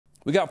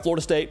We got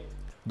Florida State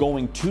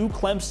going to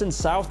Clemson,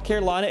 South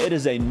Carolina. It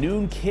is a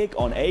noon kick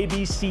on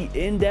ABC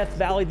in Death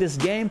Valley. This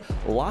game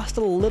lost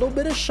a little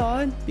bit of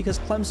shine because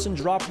Clemson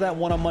dropped that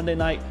one on Monday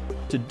night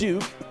to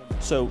Duke.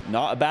 So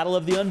not a battle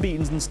of the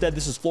unbeatens. Instead,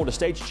 this is Florida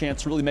State's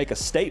chance to really make a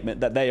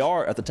statement that they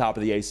are at the top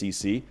of the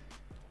ACC.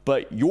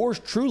 But yours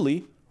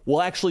truly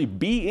will actually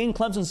be in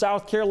Clemson,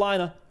 South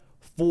Carolina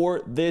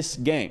for this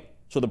game.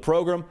 So the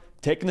program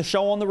taking the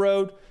show on the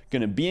road,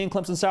 going to be in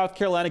Clemson, South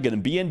Carolina, going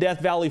to be in Death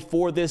Valley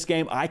for this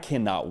game. I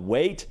cannot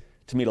wait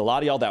to meet a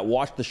lot of y'all that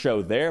watched the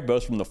show there,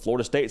 both from the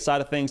Florida State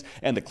side of things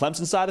and the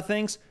Clemson side of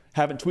things.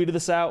 Haven't tweeted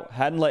this out,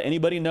 hadn't let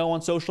anybody know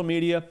on social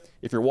media.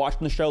 If you're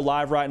watching the show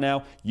live right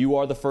now, you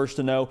are the first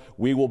to know.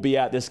 We will be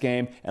at this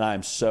game, and I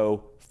am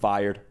so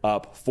fired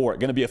up for it.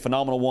 Going to be a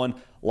phenomenal one.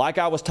 Like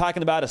I was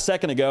talking about a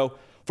second ago,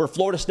 for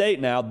Florida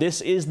State now,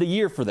 this is the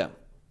year for them.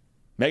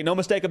 Make no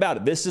mistake about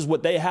it. This is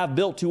what they have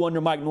built to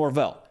under Mike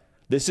Norvell.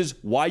 This is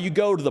why you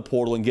go to the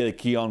portal and get a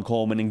Keon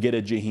Coleman and get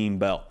a Jaheim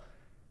Bell.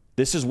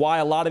 This is why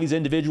a lot of these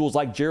individuals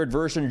like Jared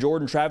Verse and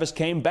Jordan Travis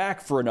came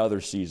back for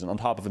another season on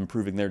top of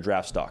improving their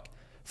draft stock.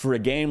 For a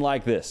game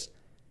like this,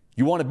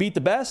 you want to beat the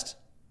best?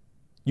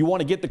 You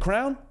want to get the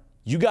crown?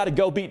 You got to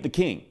go beat the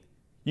king.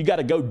 You got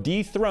to go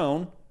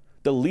dethrone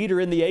the leader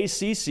in the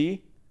ACC, and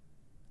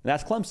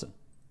that's Clemson.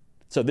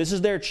 So this is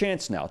their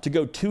chance now to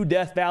go to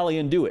Death Valley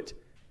and do it.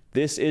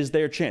 This is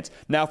their chance.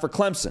 Now for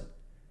Clemson,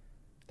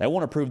 they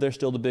want to prove they're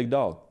still the big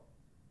dog.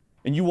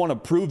 And you want to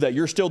prove that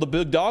you're still the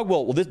big dog?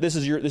 Well, this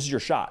is your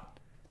shot.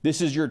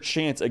 This is your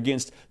chance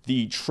against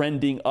the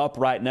trending up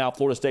right now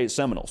Florida State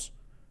Seminoles.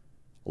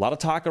 A lot of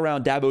talk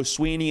around Dabo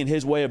Swinney and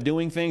his way of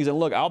doing things. And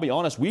look, I'll be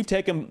honest, we've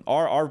taken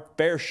our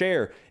fair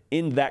share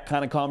in that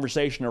kind of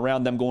conversation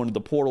around them going to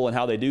the portal and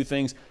how they do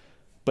things.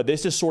 But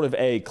this is sort of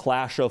a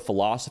clash of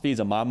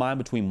philosophies in my mind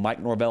between Mike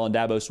Norvell and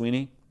Dabo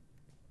Swinney.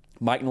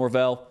 Mike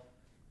Norvell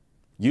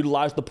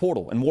utilized the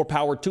portal, and more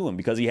power to him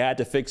because he had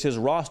to fix his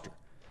roster.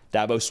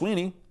 Dabo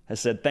Swinney has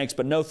said, thanks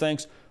but no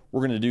thanks.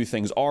 We're going to do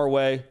things our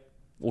way.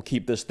 We'll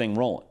keep this thing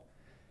rolling.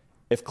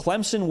 If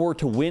Clemson were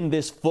to win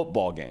this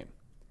football game,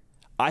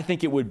 I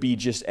think it would be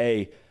just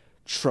a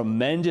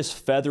tremendous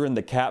feather in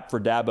the cap for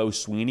Dabo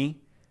Swinney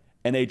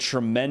and a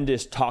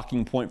tremendous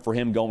talking point for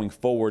him going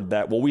forward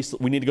that, well,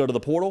 we need to go to the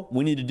portal.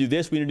 We need to do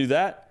this. We need to do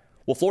that.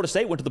 Well, Florida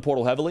State went to the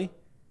portal heavily,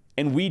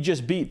 and we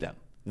just beat them.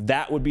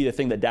 That would be the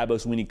thing that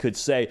Dabo Swinney could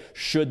say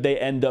should they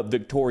end up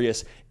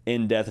victorious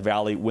in Death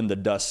Valley when the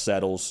dust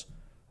settles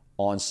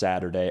on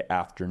Saturday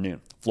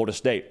afternoon. Florida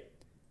State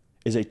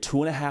is a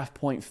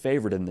 2.5-point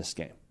favorite in this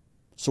game.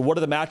 So what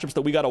are the matchups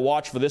that we got to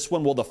watch for this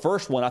one? Well, the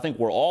first one I think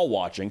we're all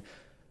watching,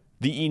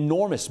 the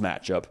enormous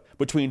matchup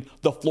between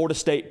the Florida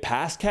State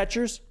pass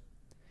catchers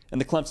and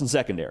the Clemson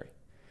secondary.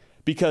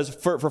 Because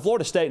for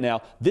Florida State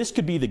now, this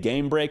could be the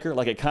game breaker.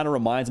 Like, it kind of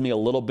reminds me a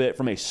little bit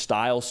from a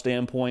style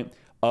standpoint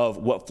of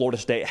what Florida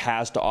State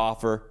has to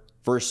offer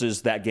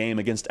versus that game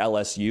against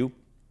LSU.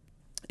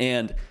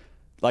 And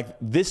like,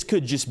 this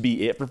could just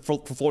be it for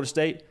Florida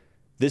State.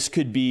 This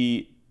could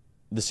be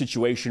the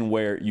situation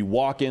where you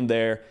walk in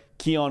there,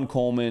 Keon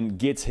Coleman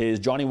gets his,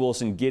 Johnny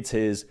Wilson gets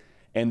his,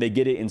 and they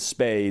get it in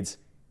spades,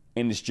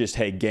 and it's just,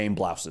 hey, game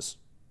blouses.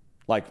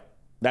 Like,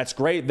 that's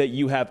great that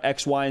you have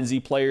X, Y, and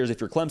Z players.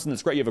 If you're Clemson,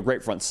 that's great. You have a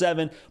great front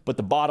seven. But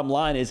the bottom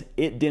line is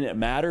it didn't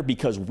matter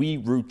because we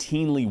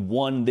routinely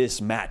won this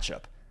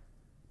matchup.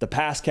 The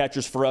pass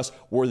catchers for us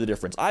were the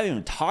difference. I haven't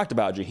even talked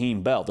about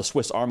Jaheim Bell, the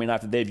Swiss Army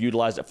knife that they've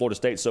utilized at Florida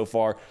State so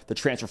far, the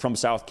transfer from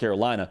South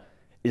Carolina.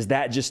 Is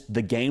that just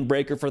the game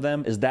breaker for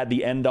them? Is that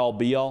the end-all,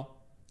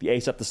 be-all? The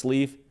ace up the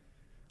sleeve?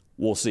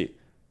 We'll see.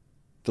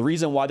 The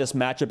reason why this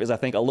matchup is, I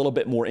think, a little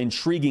bit more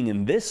intriguing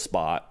in this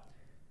spot,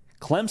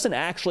 Clemson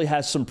actually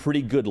has some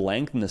pretty good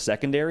length in the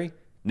secondary.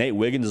 Nate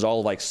Wiggins is all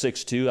of like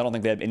 6'2". I don't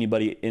think they have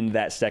anybody in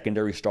that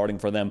secondary starting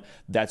for them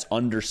that's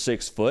under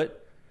 6 foot.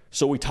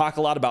 So we talk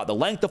a lot about the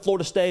length of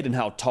Florida State and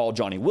how tall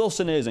Johnny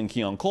Wilson is and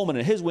Keon Coleman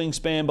and his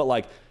wingspan, but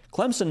like,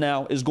 Clemson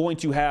now is going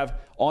to have,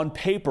 on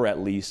paper at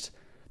least,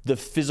 the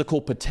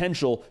physical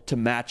potential to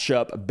match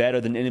up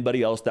better than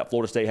anybody else that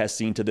Florida State has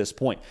seen to this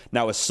point.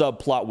 Now, a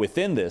subplot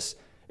within this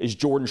is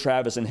Jordan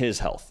Travis and his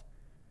health.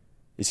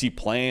 Is he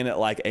playing at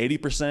like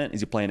 80%? Is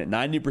he playing at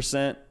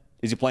 90%?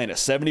 Is he playing at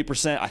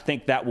 70%? I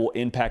think that will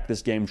impact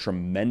this game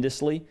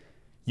tremendously.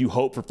 You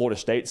hope for Florida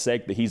State's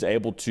sake that he's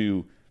able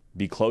to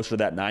be closer to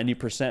that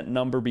 90%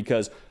 number,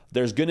 because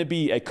there's going to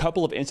be a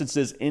couple of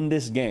instances in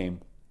this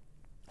game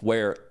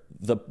where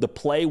the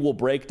play will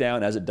break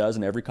down as it does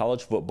in every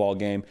college football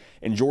game,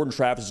 and Jordan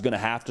Travis is going to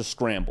have to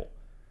scramble.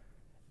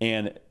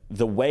 And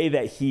the way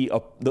that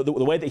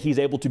he's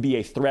able to be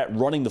a threat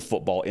running the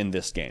football in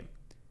this game,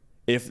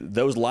 if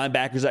those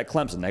linebackers at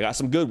Clemson, they got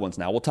some good ones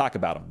now, we'll talk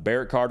about them,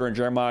 Barrett Carter and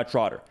Jeremiah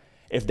Trotter,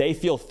 if they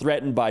feel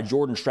threatened by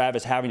Jordan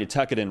Travis having to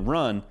tuck it and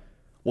run,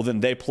 well, then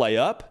they play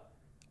up,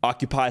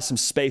 occupy some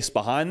space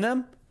behind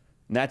them,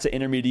 and that's an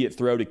intermediate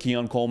throw to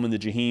Keon Coleman, to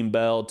Jaheim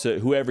Bell, to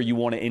whoever you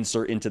want to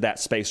insert into that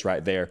space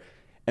right there,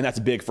 and that's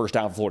a big first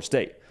down for Florida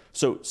State.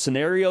 So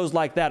scenarios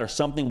like that are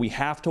something we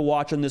have to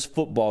watch in this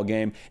football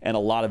game, and a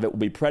lot of it will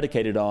be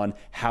predicated on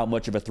how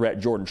much of a threat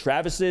Jordan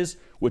Travis is,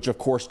 which of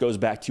course goes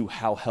back to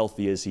how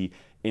healthy is he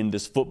in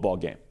this football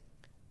game.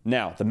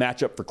 Now, the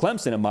matchup for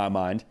Clemson in my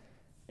mind,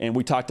 and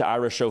we talked to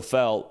Ira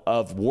Schofel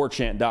of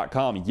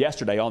warchant.com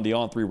yesterday on the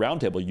On 3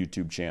 Roundtable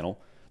YouTube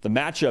channel. The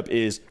matchup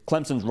is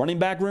Clemson's running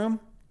back room,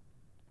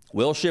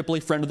 Will Shipley,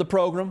 friend of the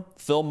program,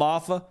 Phil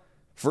Maffa,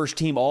 first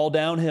team all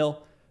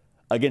downhill,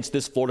 against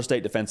this Florida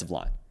State defensive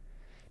line.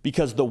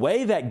 Because the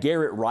way that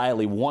Garrett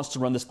Riley wants to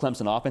run this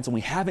Clemson offense, and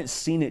we haven't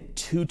seen it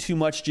too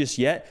much just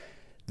yet,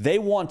 they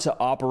want to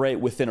operate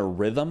within a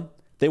rhythm.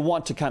 They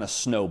want to kind of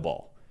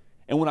snowball.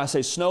 And when I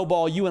say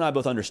snowball, you and I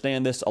both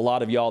understand this. A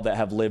lot of y'all that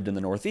have lived in the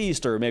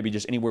Northeast or maybe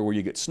just anywhere where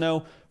you get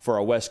snow, for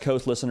our West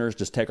Coast listeners,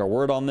 just take our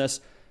word on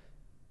this.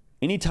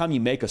 Anytime you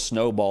make a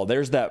snowball,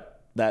 there's that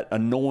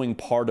annoying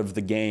part of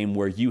the game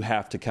where you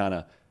have to kind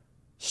of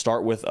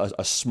start with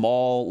a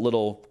small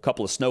little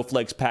couple of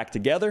snowflakes packed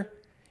together,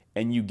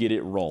 and you get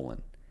it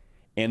rolling.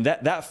 And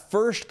that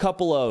first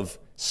couple of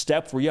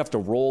steps where you have to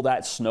roll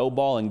that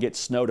snowball and get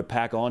snow to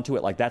pack onto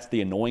it, like that's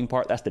the annoying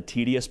part, that's the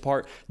tedious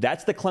part.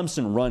 That's the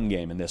Clemson run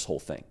game in this whole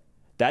thing.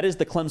 That is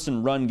the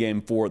Clemson run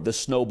game for the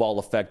snowball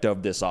effect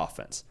of this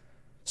offense.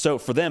 So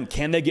for them,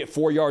 can they get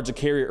 4 yards of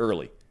carry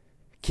early?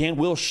 Can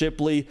Will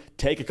Shipley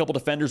take a couple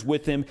defenders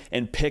with him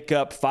and pick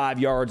up 5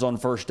 yards on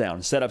first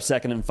down, set up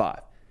 2nd and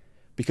 5?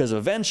 Because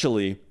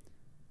eventually,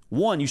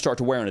 one, you start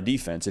to wear on a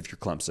defense if you're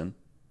Clemson,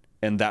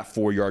 and that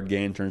 4-yard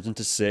gain turns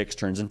into 6,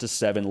 turns into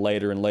 7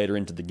 later and later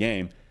into the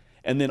game.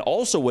 And then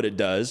also what it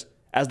does,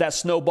 as that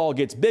snowball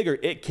gets bigger,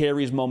 it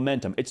carries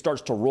momentum. It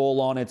starts to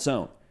roll on its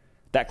own.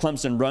 That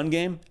Clemson run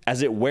game,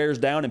 as it wears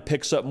down and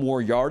picks up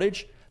more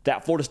yardage,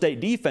 that Florida State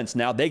defense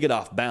now, they get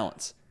off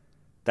balance.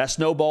 That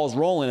snowball's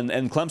rolling,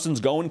 and Clemson's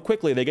going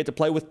quickly. They get to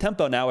play with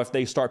tempo now if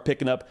they start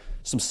picking up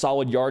some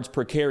solid yards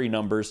per carry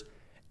numbers.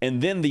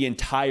 And then the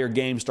entire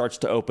game starts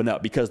to open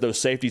up because those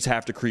safeties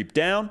have to creep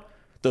down.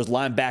 Those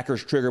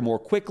linebackers trigger more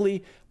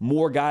quickly.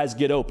 More guys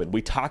get open.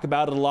 We talk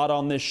about it a lot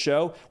on this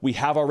show. We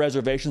have our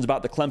reservations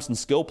about the Clemson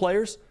skill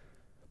players.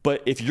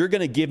 But if you're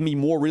going to give me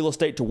more real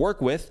estate to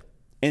work with,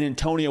 and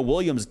Antonio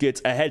Williams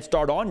gets a head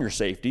start on your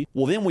safety,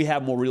 well, then we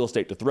have more real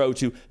estate to throw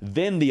to.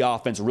 Then the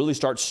offense really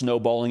starts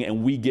snowballing,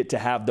 and we get to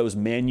have those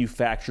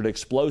manufactured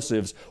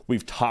explosives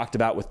we've talked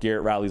about with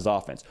Garrett Riley's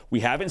offense. We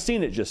haven't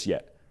seen it just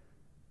yet.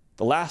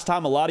 The last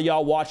time a lot of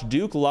y'all watched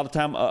Duke, a lot of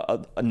time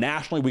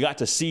nationally we got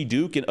to see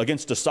Duke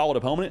against a solid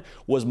opponent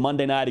was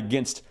Monday night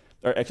against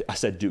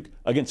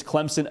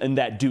Clemson in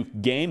that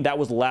Duke game. That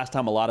was the last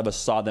time a lot of us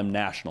saw them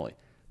nationally.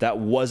 That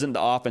wasn't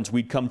the offense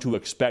we'd come to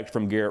expect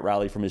from Garrett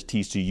Riley from his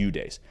TCU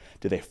days.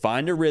 Do they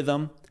find a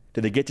rhythm?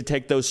 Do they get to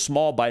take those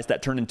small bites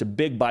that turn into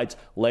big bites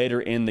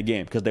later in the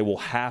game? Because they will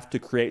have to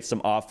create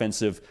some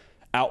offensive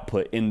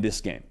output in this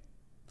game.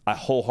 I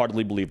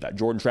wholeheartedly believe that.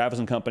 Jordan Travis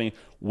and company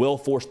will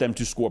force them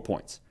to score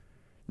points.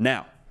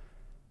 Now,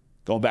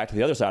 going back to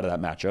the other side of that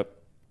matchup,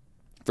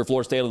 for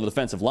Florida State on the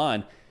defensive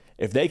line,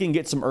 if they can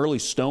get some early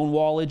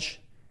stonewallage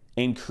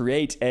and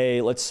create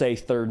a, let's say,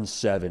 3rd and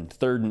 7,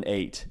 3rd and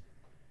 8,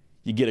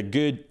 you get a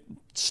good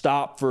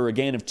stop for a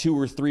gain of 2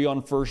 or 3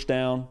 on first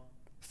down,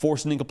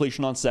 force an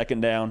incompletion on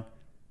second down,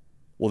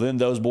 well, then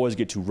those boys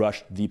get to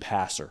rush the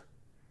passer.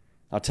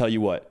 I'll tell you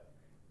what,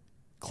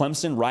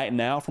 Clemson right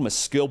now, from a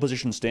skill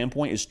position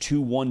standpoint, is too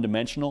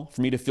one-dimensional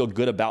for me to feel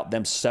good about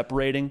them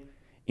separating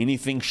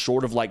anything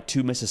short of like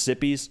 2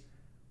 Mississippis.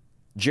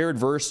 Jared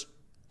Verse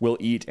will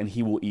eat, and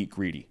he will eat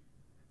greedy.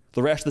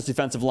 The rest of this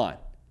defensive line,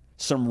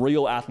 some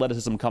real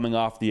athleticism coming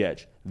off the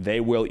edge.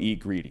 They will eat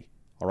greedy.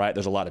 All right,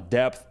 there's a lot of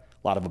depth,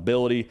 a lot of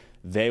ability.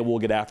 They will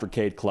get after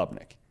Cade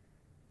Klubnik.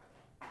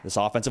 This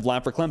offensive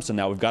line for Clemson,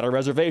 now we've got our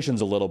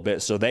reservations a little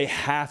bit, so they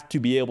have to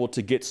be able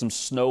to get some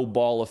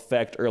snowball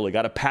effect early.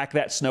 Got to pack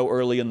that snow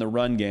early in the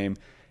run game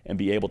and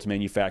be able to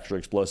manufacture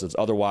explosives.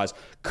 Otherwise,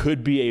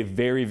 could be a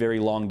very, very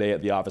long day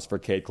at the office for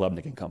Cade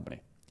Klubnik and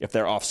company. If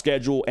they're off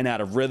schedule and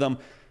out of rhythm,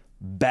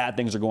 bad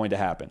things are going to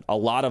happen. A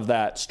lot of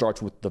that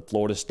starts with the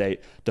Florida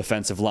State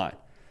defensive line.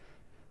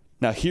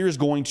 Now, here's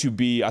going to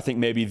be, I think,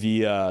 maybe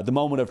the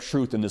moment of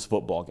truth in this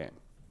football game.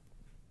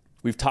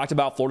 We've talked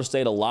about Florida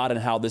State a lot and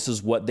how this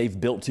is what they've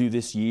built to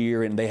this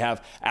year, and they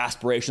have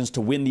aspirations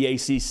to win the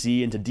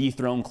ACC and to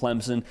dethrone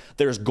Clemson.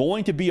 There's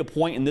going to be a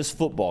point in this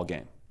football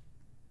game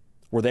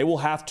where they will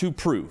have to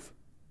prove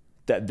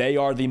that they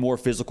are the more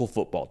physical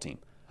football team.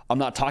 I'm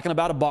not talking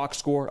about a box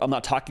score. I'm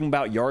not talking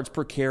about yards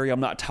per carry. I'm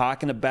not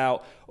talking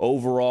about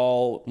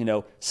overall,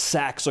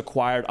 sacks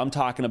acquired. I'm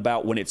talking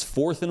about when it's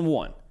 4th and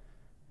 1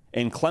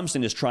 and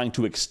Clemson is trying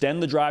to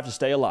extend the drive to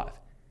stay alive.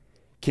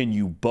 Can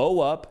you bow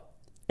up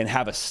and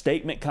have a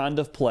statement kind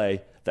of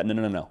play that,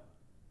 no.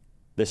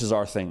 This is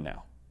our thing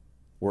now.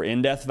 We're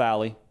in Death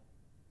Valley.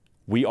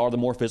 We are the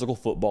more physical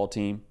football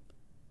team,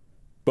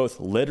 both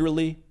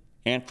literally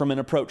and from an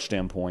approach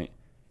standpoint,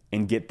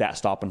 and get that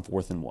stop in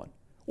 4th and 1.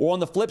 Or on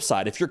the flip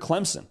side, if you're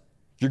Clemson,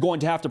 you're going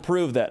to have to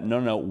prove that,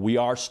 no, we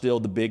are still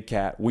the big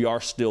cat. We are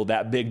still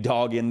that big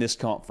dog in this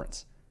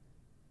conference.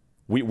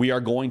 We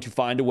are going to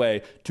find a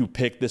way to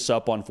pick this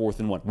up on 4th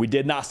and 1. We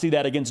did not see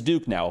that against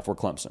Duke now if we're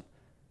Clemson.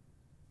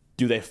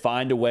 Do they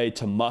find a way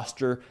to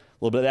muster a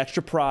little bit of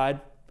extra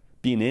pride,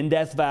 being in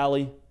Death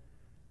Valley?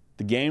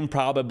 The game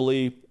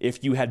probably,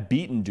 if you had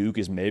beaten Duke,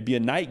 is maybe a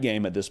night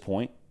game at this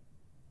point,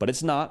 but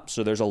it's not,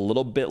 so there's a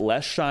little bit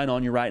less shine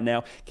on you right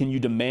now. Can you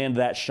demand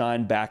that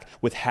shine back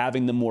with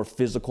having the more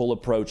physical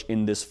approach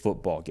in this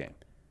football game?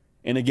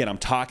 And again, I'm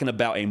talking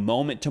about a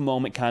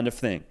moment-to-moment kind of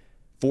thing.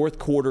 Fourth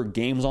quarter,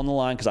 games on the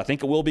line, because I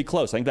think it will be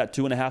close. I think that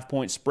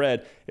 2.5-point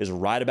spread is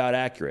right about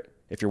accurate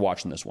if you're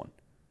watching this one.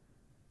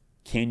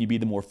 Can you be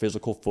the more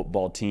physical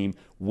football team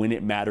when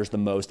it matters the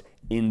most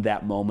in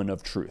that moment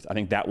of truth? I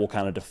think that will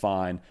kind of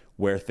define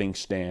where things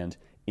stand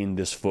in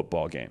this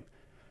football game.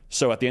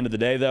 So at the end of the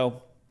day,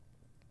 though,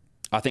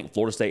 I think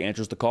Florida State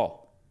answers the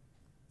call.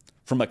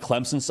 From a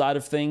Clemson side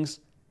of things,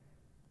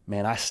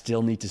 man, I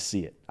still need to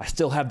see it. I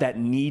still have that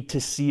need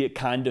to see it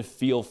kind of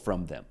feel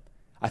from them.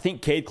 I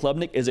think Cade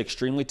Klubnik is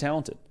extremely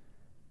talented.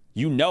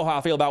 You know how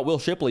I feel about Will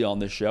Shipley on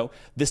this show.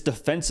 This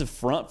defensive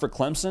front for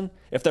Clemson,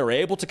 if they're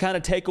able to kind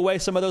of take away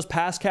some of those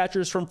pass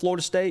catchers from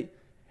Florida State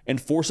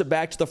and force it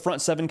back to the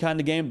front seven kind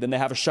of game, then they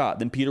have a shot.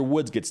 Then Peter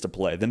Woods gets to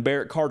play. Then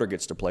Barrett Carter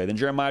gets to play. Then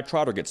Jeremiah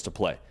Trotter gets to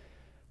play.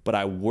 But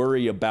I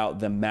worry about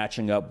them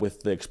matching up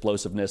with the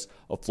explosiveness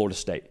of Florida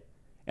State.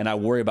 And I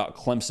worry about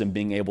Clemson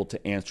being able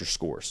to answer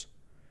scores.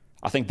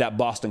 I think that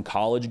Boston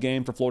College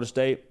game for Florida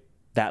State,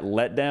 that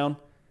letdown,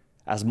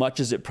 as much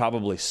as it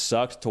probably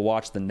sucked to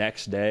watch the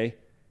next day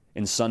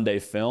in Sunday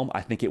film,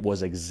 I think it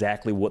was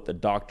exactly what the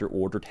doctor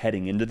ordered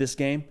heading into this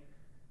game.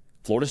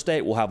 Florida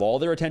State will have all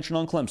their attention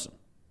on Clemson.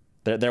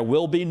 There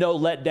will be no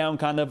letdown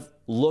kind of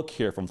look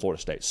here from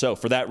Florida State. So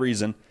for that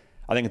reason,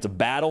 I think it's a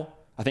battle.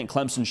 I think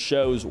Clemson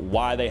shows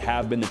why they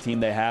have been the team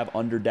they have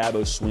under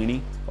Dabo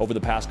Swinney over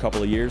the past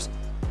couple of years.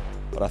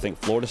 But I think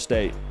Florida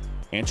State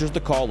answers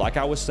the call, like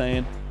I was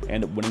saying,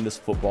 and winning this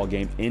football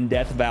game in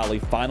Death Valley.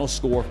 Final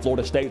score,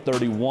 Florida State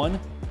 31,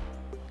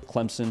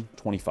 Clemson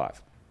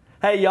 25.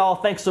 Hey y'all,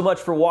 thanks so much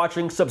for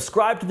watching.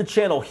 Subscribe to the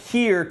channel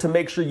here to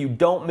make sure you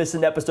don't miss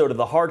an episode of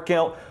The Hard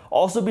Count.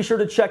 Also be sure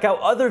to check out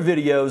other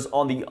videos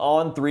on the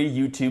On3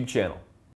 YouTube channel.